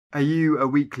Are you a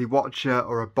weekly watcher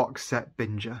or a box set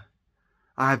binger?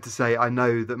 I have to say I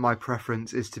know that my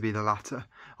preference is to be the latter.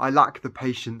 I lack the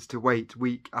patience to wait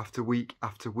week after week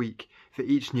after week for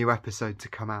each new episode to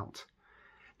come out.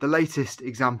 The latest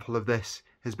example of this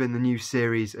has been the new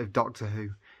series of Doctor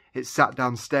Who. It's sat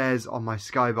downstairs on my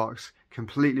Skybox,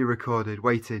 completely recorded,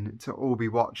 waiting to all be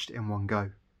watched in one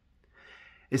go.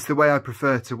 It's the way I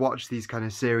prefer to watch these kind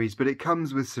of series, but it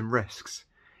comes with some risks.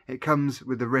 It comes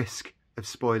with the risk of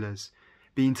spoilers,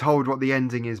 being told what the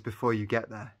ending is before you get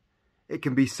there. It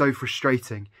can be so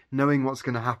frustrating, knowing what's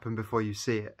going to happen before you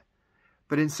see it.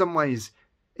 But in some ways,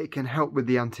 it can help with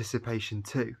the anticipation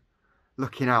too,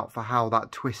 looking out for how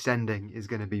that twist ending is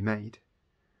going to be made.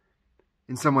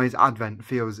 In some ways, Advent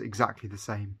feels exactly the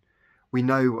same. We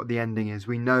know what the ending is.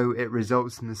 We know it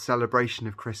results in the celebration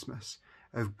of Christmas,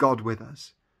 of God with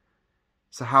us.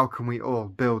 So how can we all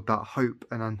build that hope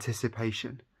and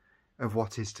anticipation of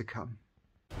what is to come?